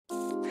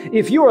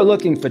If you are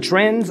looking for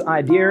trends,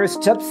 ideas,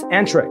 tips,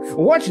 and tricks,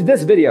 watch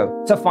this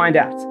video to find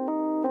out.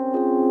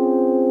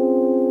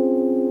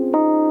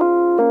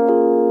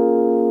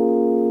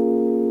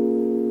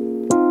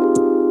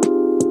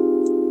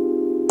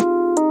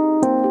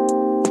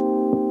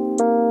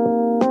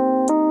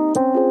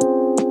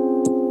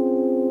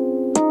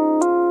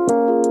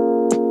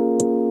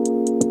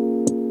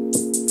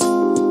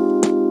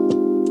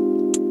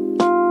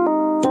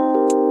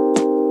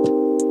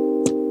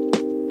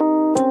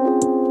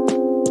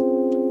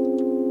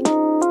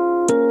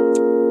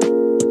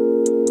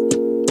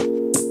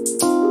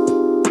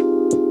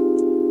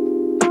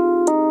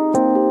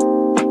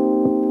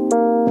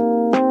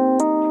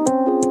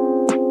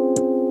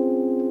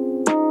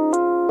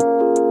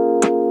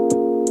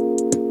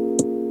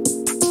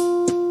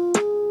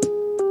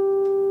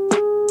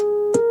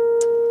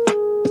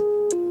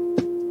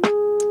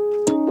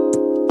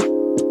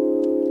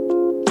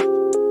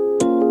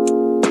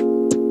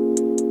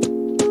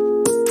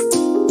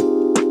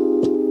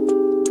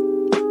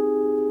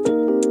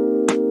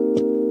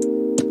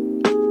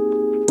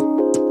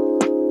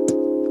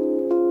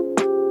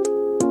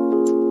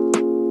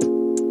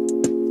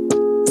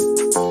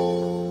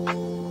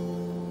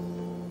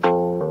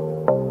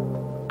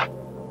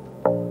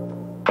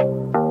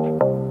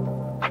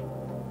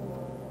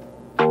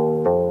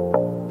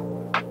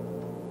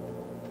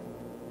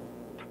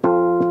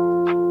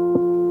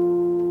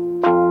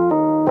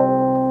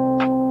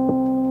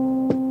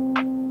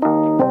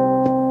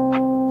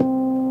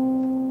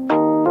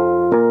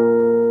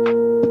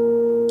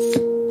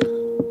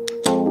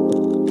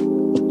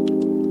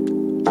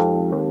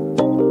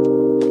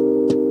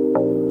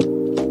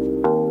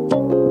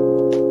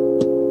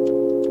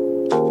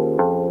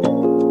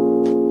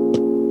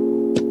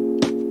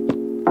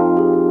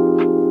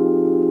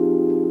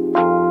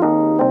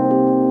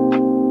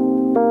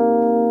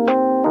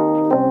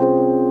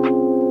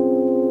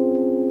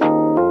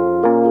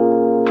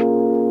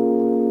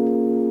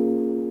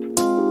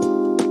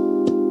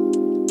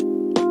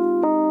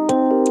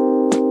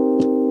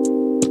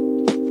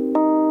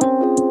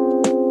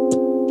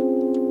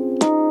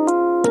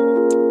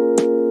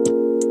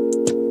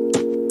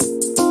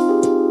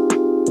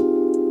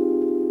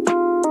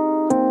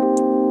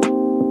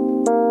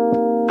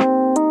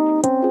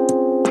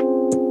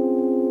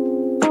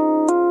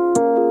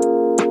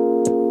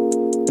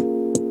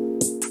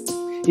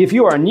 If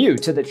you are new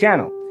to the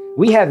channel,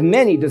 we have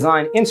many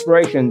design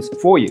inspirations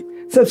for you.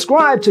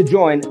 Subscribe to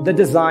join the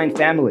design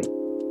family.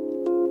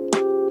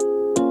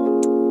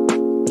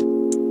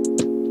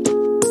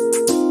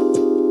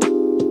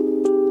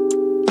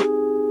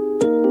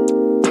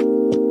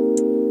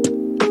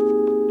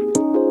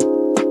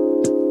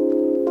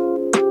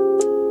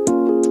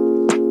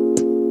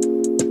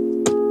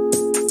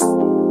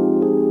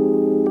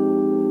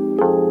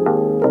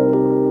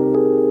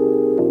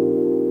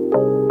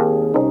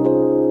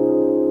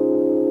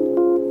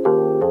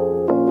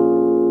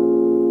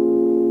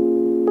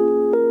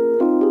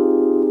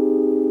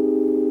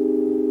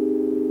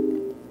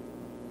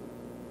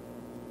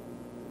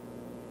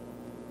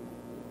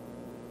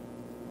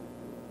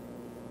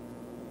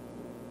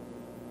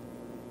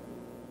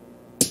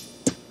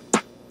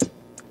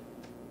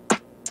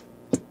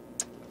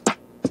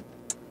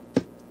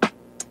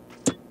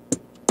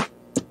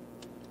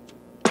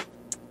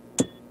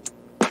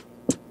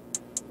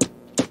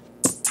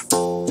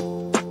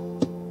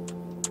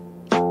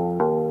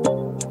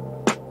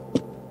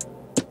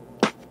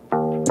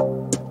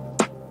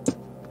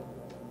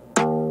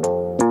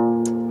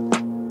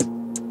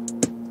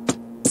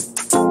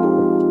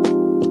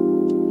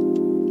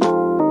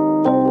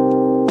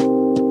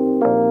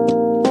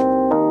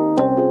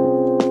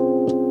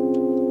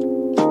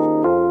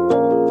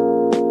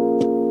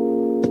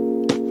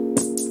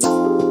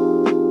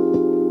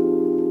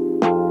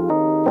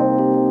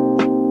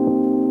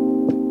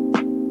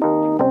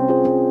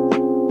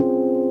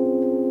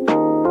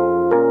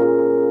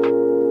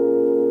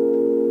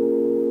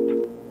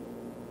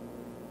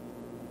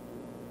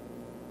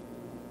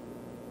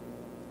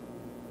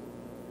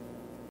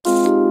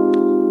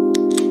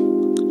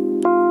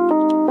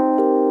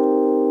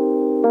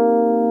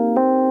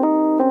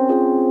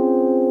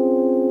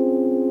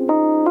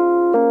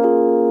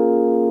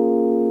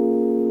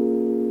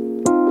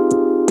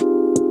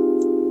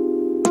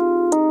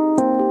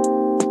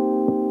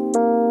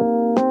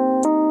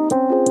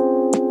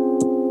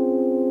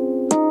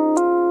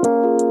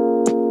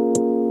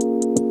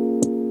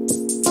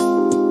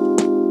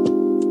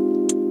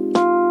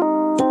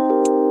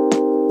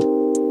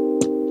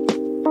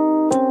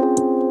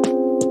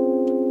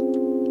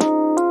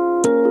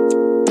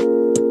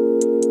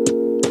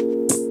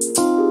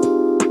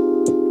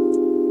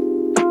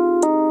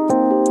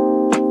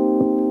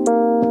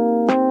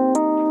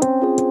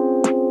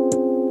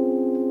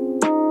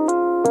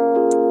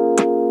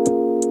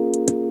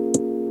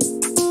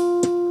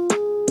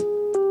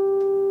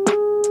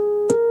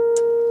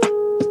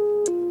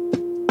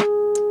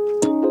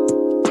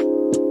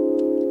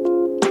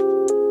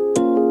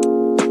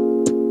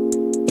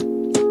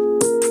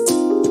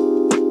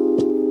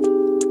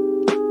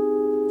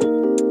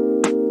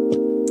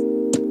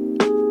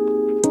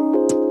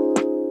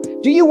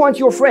 Do you want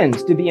your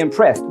friends to be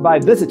impressed by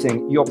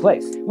visiting your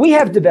place? We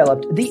have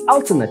developed the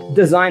ultimate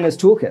designer's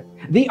toolkit.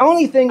 The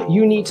only thing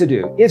you need to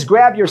do is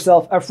grab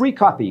yourself a free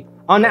copy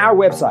on our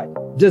website,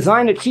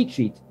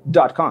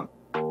 designercheatsheet.com.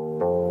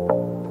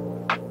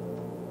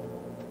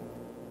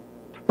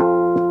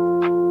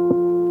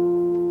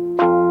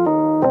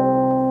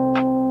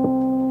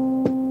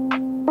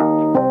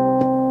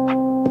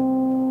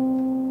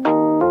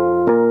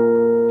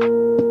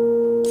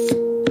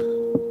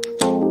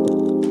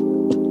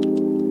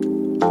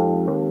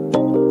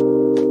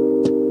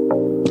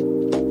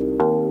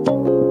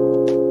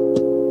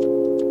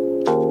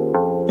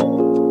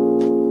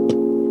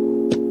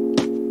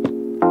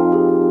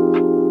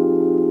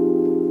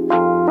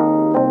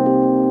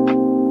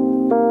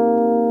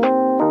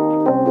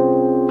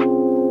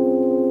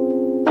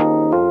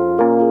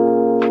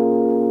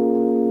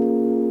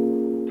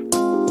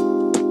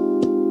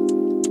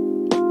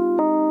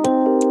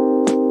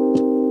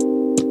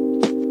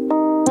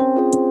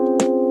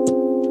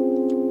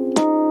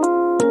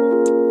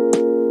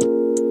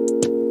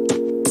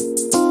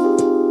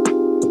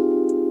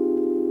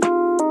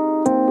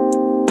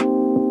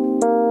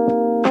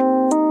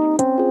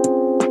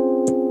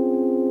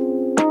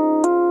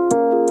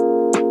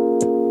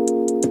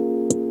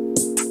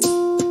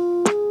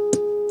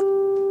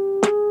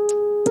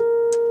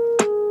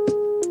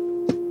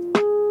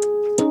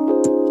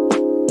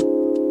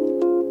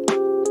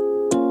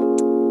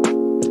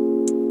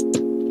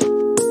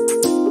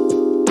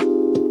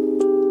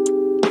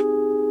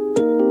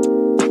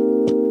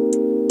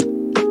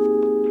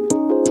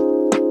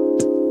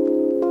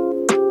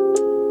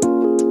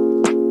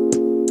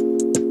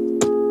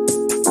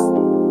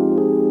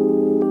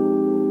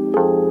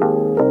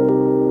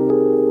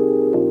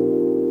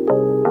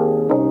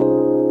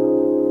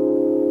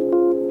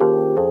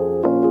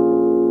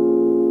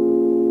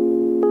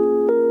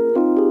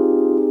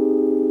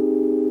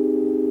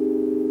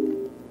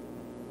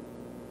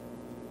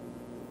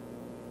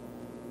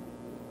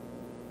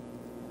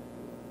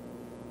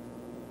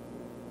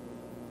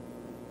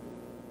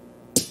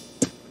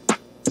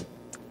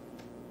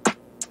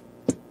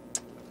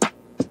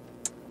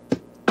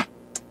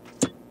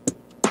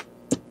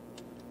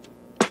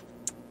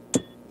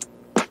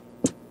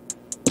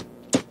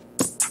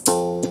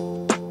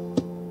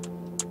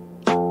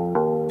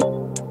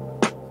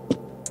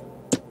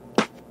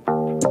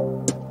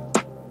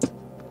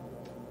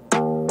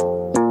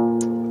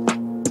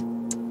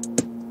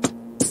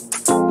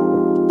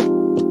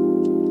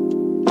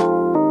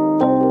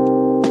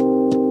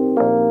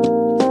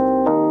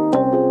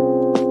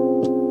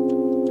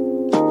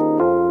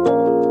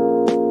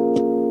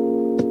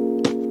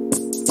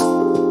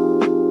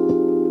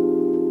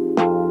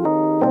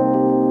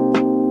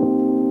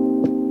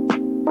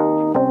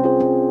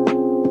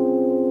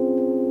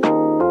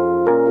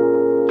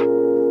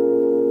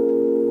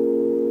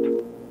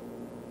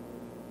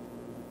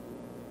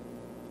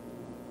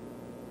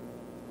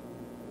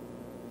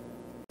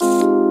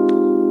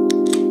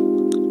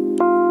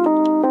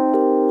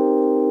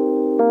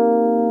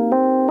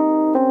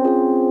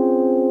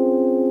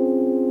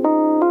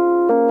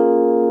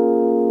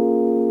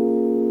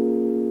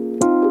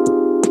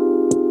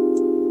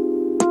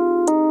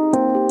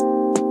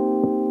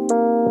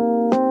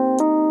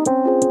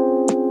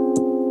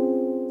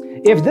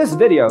 If this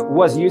video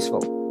was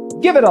useful,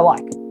 give it a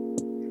like.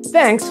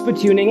 Thanks for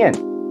tuning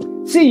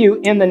in. See you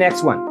in the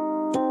next one.